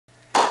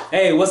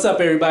Hey, what's up,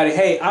 everybody?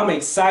 Hey, I'm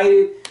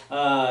excited.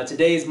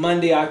 Today's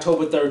Monday,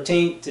 October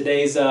 13th.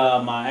 Today's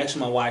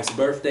my wife's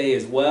birthday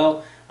as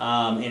well.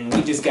 And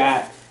we just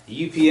got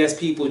UPS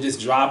people just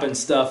dropping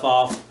stuff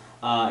off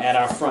at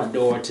our front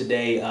door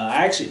today.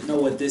 I actually know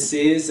what this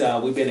is.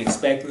 We've been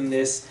expecting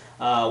this.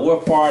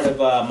 We're part of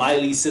My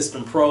Lead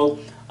System Pro.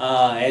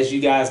 As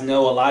you guys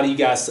know, a lot of you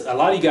guys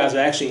are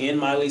actually in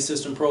My Lead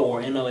System Pro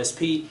or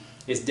MLSP.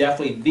 It's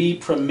definitely the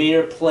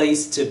premier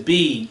place to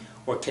be,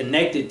 or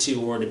connected to,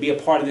 or to be a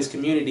part of this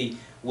community,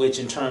 which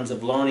in terms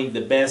of learning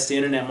the best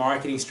internet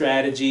marketing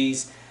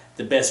strategies,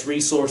 the best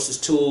resources,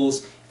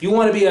 tools. If you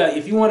want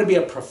to be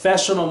a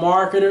professional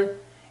marketer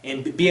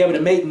and be able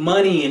to make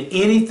money in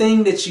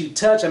anything that you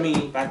touch, I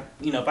mean,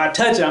 if I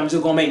touch it, I'm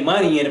just gonna make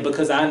money in it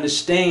because I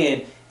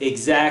understand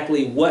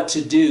exactly what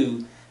to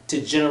do to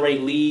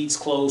generate leads,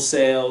 close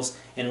sales,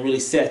 and really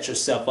set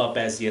yourself up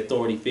as the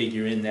authority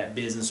figure in that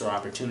business or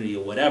opportunity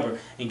or whatever.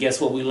 And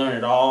guess what? We learn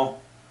it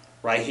all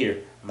right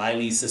here, My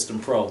Lead System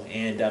Pro.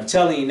 And I'm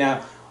telling you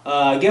now,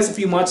 I guess a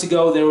few months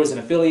ago there was an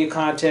affiliate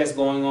contest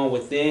going on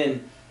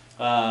within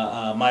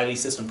My Lead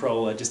System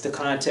Pro, just a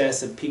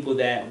contest of people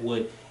that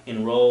would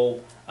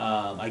enroll,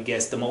 I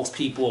guess the most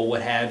people or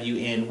what have you,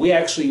 and we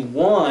actually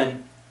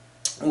won.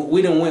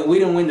 We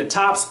didn't win the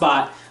top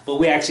spot, but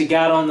we actually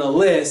got on the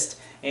list.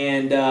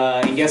 And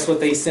guess what?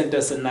 They sent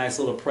us a nice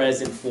little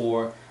present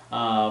for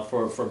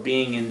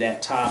being in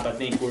that top. I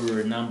think we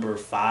were number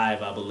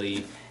 5, I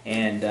believe.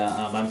 And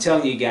I'm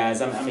telling you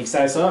guys, I'm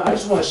excited. So I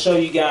just want to show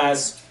you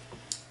guys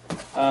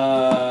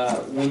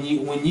when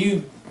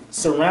you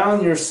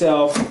surround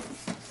yourself,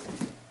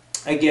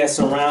 I guess,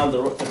 around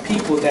the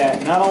people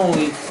that not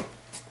only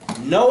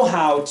know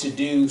how to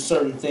do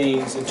certain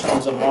things in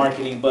terms of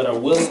marketing, but are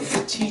willing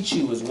to teach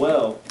you as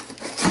well.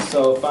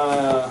 So if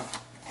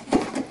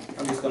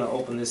I'm just going to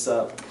open this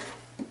up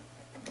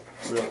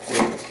real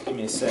quick. Give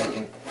me a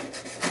second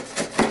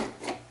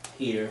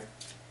here.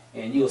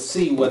 And you'll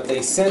see what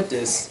they sent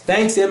us.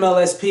 Thanks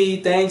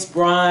MLSP, thanks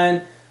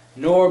Brian,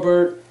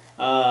 Norbert,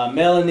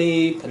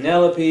 Melanie,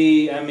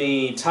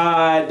 Penelope,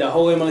 Todd, the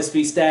whole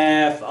MLSP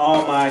staff,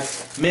 all my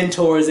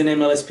mentors in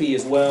MLSP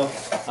as well.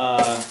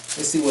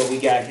 Let's see what we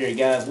got here,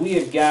 guys. We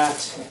have got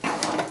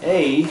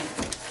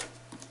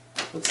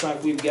looks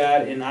like we've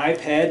got an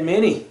iPad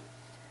mini.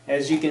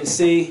 As you can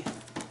see,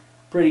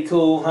 pretty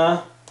cool,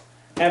 huh?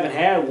 Haven't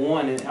had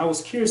one, and I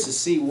was curious to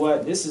see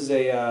what this is.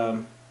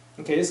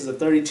 Okay, this is a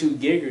 32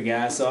 gigger,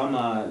 guys,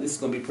 so this is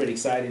going to be pretty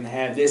exciting to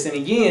have this. And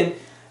again,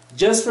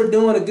 just for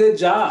doing a good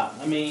job.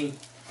 I mean,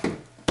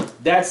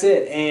 that's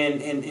it.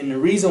 And the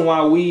reason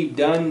why we've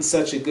done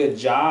such a good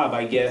job,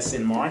 I guess,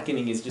 in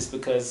marketing is just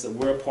because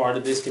we're a part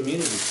of this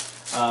community.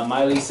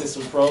 My Lead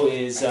System Pro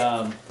is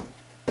the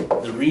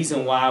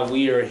reason why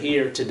we are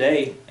here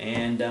today,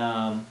 and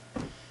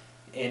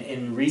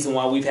the reason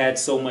why we've had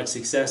so much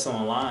success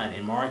online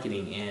in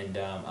marketing, and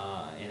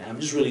I'm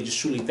just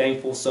truly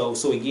thankful. So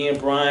again,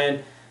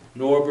 Brian,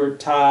 Norbert,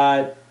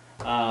 Todd,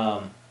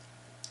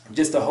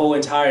 just the whole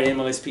entire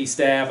MLSP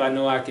staff. I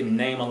know I can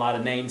name a lot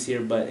of names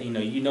here, but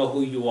you know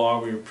who you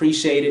are. We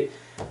appreciate it.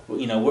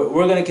 We're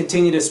going to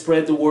continue to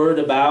spread the word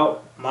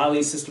about My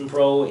Lead System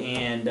Pro,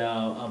 and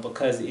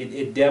because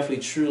it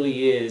definitely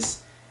truly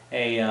is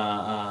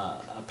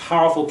a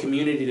powerful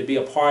community to be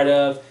a part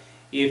of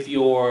if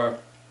you're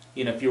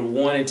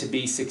wanting to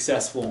be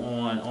successful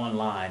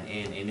online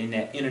and in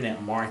that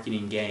internet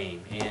marketing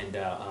game. And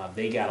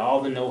they got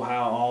all the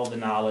know-how, all the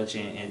knowledge,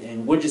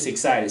 and we're just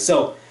excited.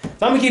 So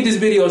I'm going to keep this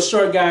video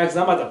short, guys, because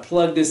I'm about to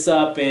plug this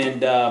up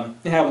and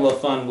have a little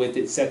fun with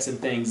it, set some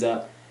things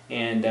up.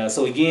 And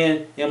so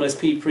again,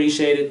 MLSP,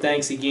 appreciate it.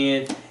 Thanks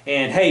again.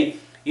 And hey,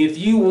 if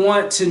you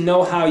want to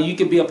know how you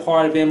can be a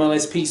part of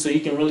MLSP so you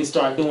can really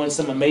start doing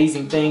some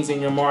amazing things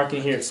in your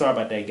marketing here. Sorry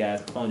about that,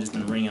 guys. The phone's just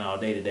been ringing all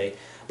day today.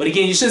 But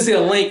again, you should see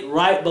a link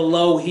right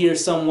below here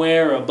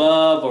somewhere,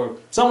 above, or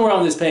somewhere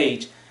on this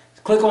page.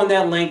 Click on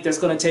that link. That's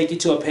going to take you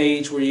to a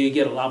page where you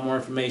get a lot more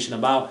information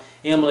about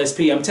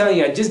MLSP. I'm telling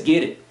you, just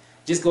get it.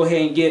 Just go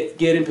ahead and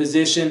get in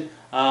position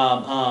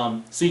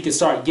so you can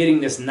start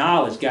getting this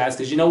knowledge, guys.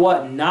 Because you know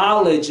what?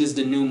 Knowledge is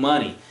the new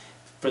money.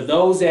 For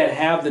those that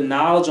have the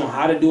knowledge on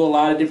how to do a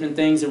lot of different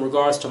things in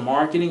regards to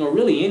marketing, or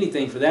really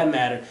anything for that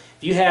matter, if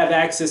you have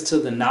access to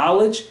the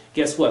knowledge,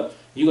 guess what?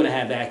 You're going to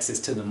have access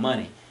to the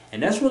money.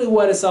 And that's really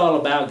what it's all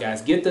about,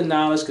 guys. Get the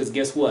knowledge, because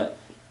guess what?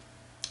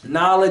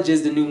 Knowledge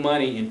is the new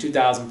money in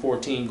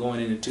 2014 going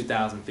into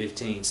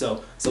 2015.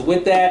 So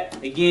with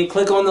that, again,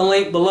 click on the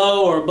link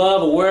below or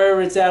above or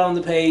wherever it's at on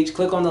the page.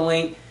 Click on the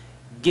link.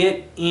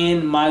 Get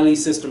in My Lead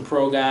System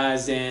Pro,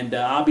 guys, and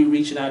I'll be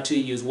reaching out to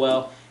you as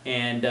well,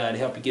 and to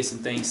help you get some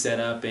things set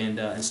up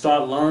and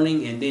start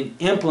learning and then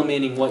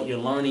implementing what you're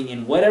learning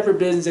in whatever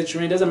business that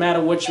you're in. Doesn't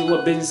matter what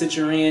business that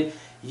you're in.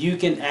 You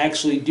can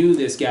actually do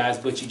this, guys,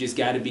 but you just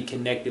got to be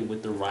connected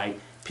with the right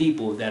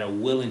people that are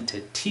willing to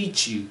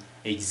teach you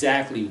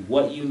exactly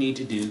what you need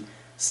to do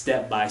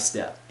step by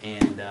step.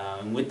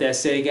 And with that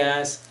said,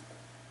 guys,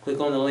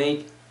 click on the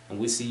link, and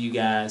we'll see you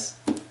guys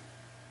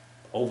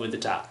over the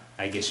top,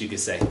 I guess you could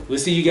say. We'll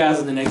see you guys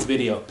in the next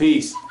video.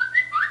 Peace.